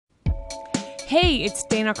Hey, it's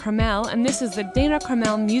Dana Carmel, and this is the Dana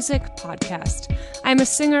Carmel Music Podcast. I'm a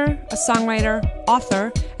singer, a songwriter,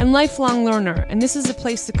 author, and lifelong learner, and this is a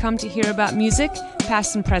place to come to hear about music,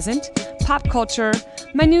 past and present, pop culture,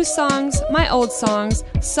 my new songs, my old songs,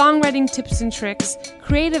 songwriting tips and tricks,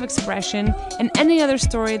 creative expression, and any other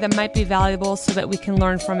story that might be valuable so that we can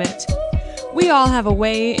learn from it. We all have a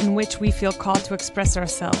way in which we feel called to express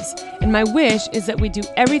ourselves, and my wish is that we do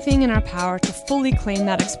everything in our power to fully claim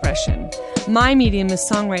that expression. My medium is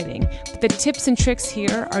songwriting, but the tips and tricks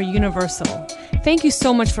here are universal. Thank you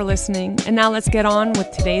so much for listening, and now let's get on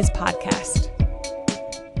with today's podcast.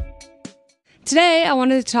 Today, I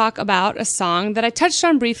wanted to talk about a song that I touched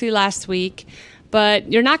on briefly last week,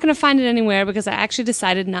 but you're not going to find it anywhere because I actually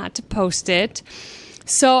decided not to post it.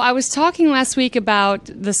 So I was talking last week about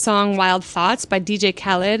the song Wild Thoughts by DJ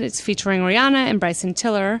Khaled. It's featuring Rihanna and Bryson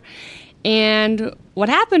Tiller. And what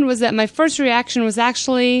happened was that my first reaction was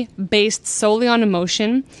actually based solely on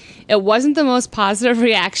emotion. It wasn't the most positive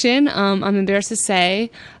reaction, I'm embarrassed to say.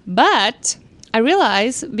 But I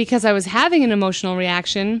realized because I was having an emotional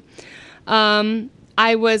reaction,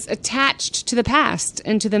 I was attached to the past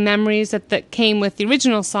and to the memories that came with the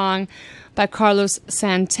original song by Carlos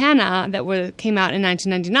Santana that came out in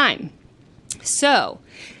 1999. So,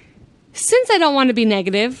 since I don't want to be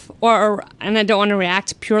negative and I don't want to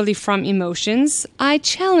react purely from emotions, I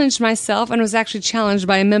challenged myself and was actually challenged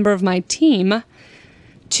by a member of my team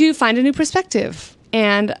to find a new perspective.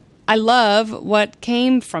 And I love what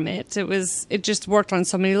came from it. It just worked on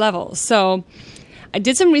so many levels. So, I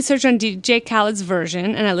did some research on DJ Khaled's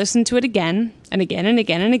version and I listened to it again and again and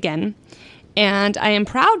again and again. And I am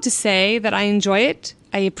proud to say that I enjoy it,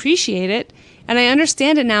 I appreciate it, and I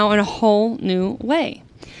understand it now in a whole new way.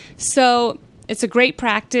 So it's a great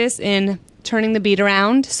practice in turning the beat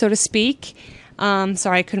around, so to speak.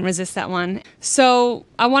 Sorry, I couldn't resist that one. So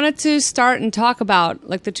I wanted to start and talk about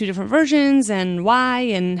like the two different versions and why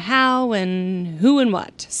and how and who and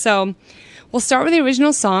what. So we'll start with the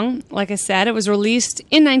original song. Like I said, it was released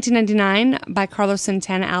in 1999 by Carlos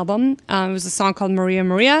Santana album. It was a song called Maria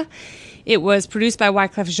Maria. It was produced by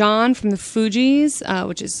Wyclef Jean from the Fugees,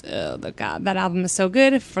 which is, God, that album is so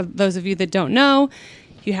good. For those of you that don't know,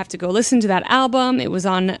 you have to go listen to that album. It was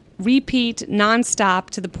on repeat,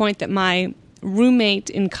 nonstop, to the point that my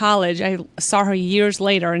roommate in college, I saw her years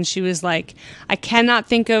later, and she was like, I cannot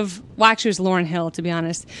think of, well, actually it was Lauryn Hill, to be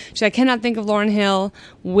honest. She said, I cannot think of Lauryn Hill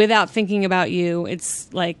without thinking about you.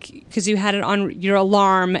 It's like, because you had it on your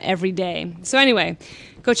alarm every day. So anyway,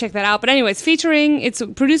 go check that out. But anyway, it's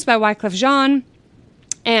produced by Wyclef Jean,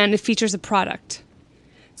 and it features a product.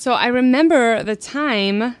 So I remember the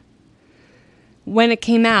time when it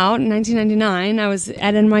came out in 1999. I was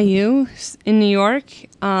at NYU in New York,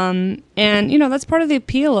 and that's part of the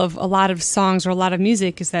appeal of a lot of songs or a lot of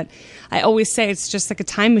music is that I always say it's just like a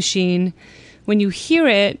time machine. When you hear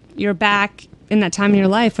it, you're back in that time in your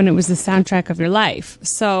life when it was the soundtrack of your life.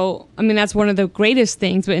 So, that's one of the greatest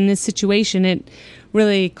things, but in this situation, it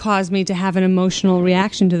really caused me to have an emotional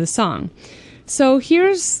reaction to the song. So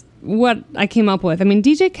here's what I came up with.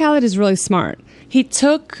 DJ Khaled is really smart. He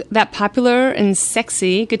took that popular and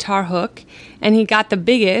sexy guitar hook and he got the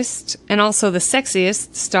biggest and also the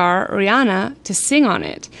sexiest star, Rihanna, to sing on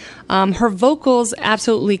it. Her vocals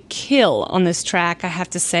absolutely kill on this track, I have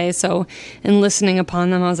to say. So in listening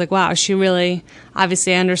upon them, I was like, wow, she really,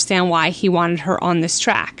 obviously I understand why he wanted her on this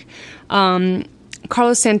track.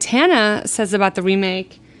 Carlos Santana says about the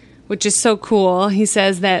remake, which is so cool. He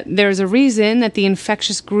says that there's a reason that the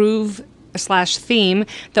infectious groove / theme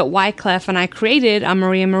that Wyclef and I created on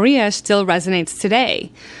Maria Maria still resonates today.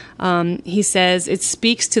 He says it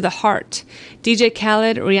speaks to the heart. DJ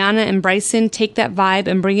Khaled, Rihanna, and Bryson take that vibe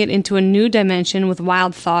and bring it into a new dimension with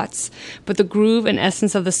Wild Thoughts, but the groove and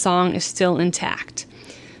essence of the song is still intact.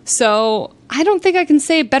 So I don't think I can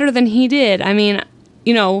say it better than he did.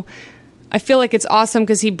 I feel like it's awesome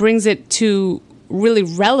because he brings it to really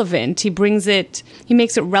relevant. He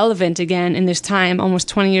makes it relevant again in this time, almost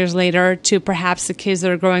 20 years later, to perhaps the kids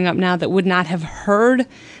that are growing up now that would not have heard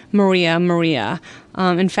Maria Maria.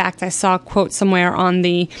 In fact, I saw a quote somewhere on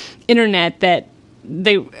the internet that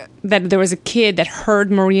there was a kid that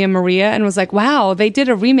heard Maria Maria and was like, wow, they did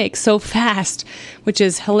a remake so fast, which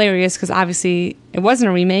is hilarious because obviously it wasn't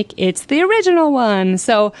a remake, it's the original one.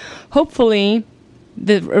 So hopefully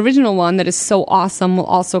the original one that is so awesome will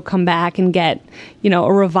also come back and get,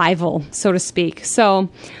 a revival, so to speak. So,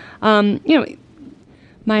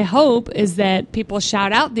 my hope is that people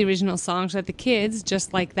shout out the original songs so that the kids,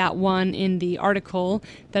 just like that one in the article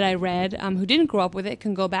that I read, who didn't grow up with it,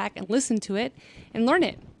 can go back and listen to it and learn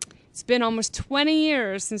it. It's been almost 20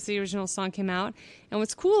 years since the original song came out. And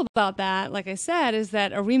what's cool about that, like I said, is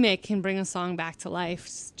that a remake can bring a song back to life,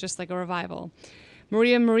 just like a revival.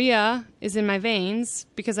 Maria Maria is in my veins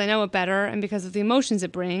because I know it better and because of the emotions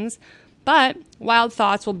it brings. But Wild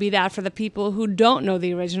Thoughts will be that for the people who don't know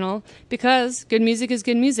the original, because good music is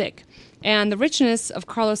good music. And the richness of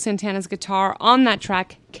Carlos Santana's guitar on that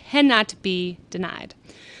track cannot be denied.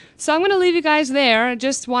 So I'm going to leave you guys there. I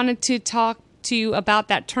just wanted to talk to you about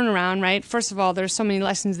that turnaround, right? First of all, there's so many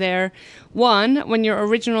lessons there. One, when your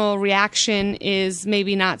original reaction is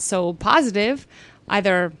maybe not so positive,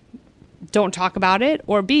 either don't talk about it,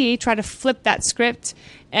 or B, try to flip that script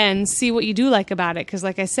and see what you do like about it. Because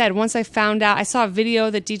like I said, once I found out, I saw a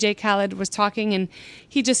video that DJ Khaled was talking, and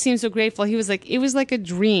he just seemed so grateful. He was like, it was like a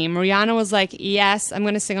dream. Rihanna was like, yes, I'm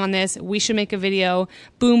going to sing on this. We should make a video.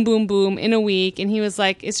 Boom, boom, boom, in a week. And he was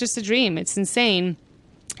like, it's just a dream. It's insane.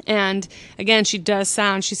 And again, she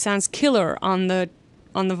sounds killer on the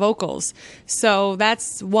vocals. So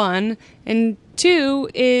that's one. And two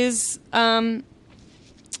is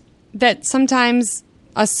that sometimes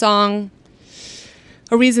a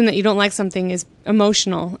reason that you don't like something is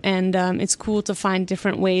emotional, and it's cool to find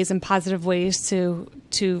different ways and positive ways to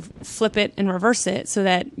flip it and reverse it so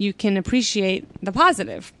that you can appreciate the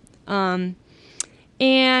positive. And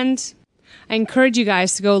I encourage you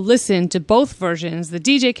guys to go listen to both versions, the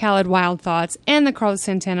DJ Khaled Wild Thoughts and the Carlos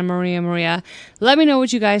Santana Maria Maria. Let me know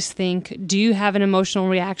what you guys think. Do you have an emotional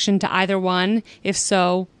reaction to either one? If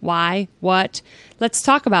so, why? What? Let's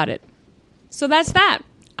talk about it. So that's that.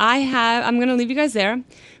 I'm going to leave you guys there.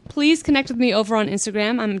 Please connect with me over on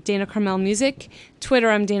Instagram. I'm Dana Carmel Music. Twitter,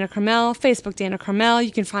 I'm Dana Carmel. Facebook, Dana Carmel.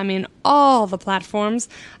 You can find me in all the platforms.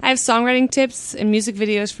 I have songwriting tips and music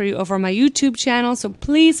videos for you over on my YouTube channel, so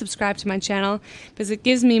please subscribe to my channel because it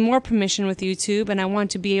gives me more permission with YouTube, and I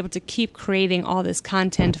want to be able to keep creating all this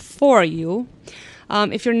content for you.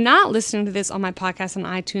 If you're not listening to this on my podcast on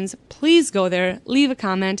iTunes, please go there, leave a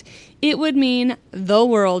comment. It would mean the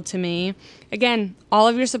world to me. Again, all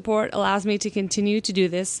of your support allows me to continue to do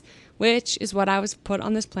this, which is what I was put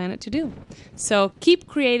on this planet to do. So keep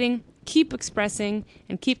creating, keep expressing,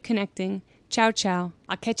 and keep connecting. Ciao, ciao.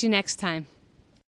 I'll catch you next time.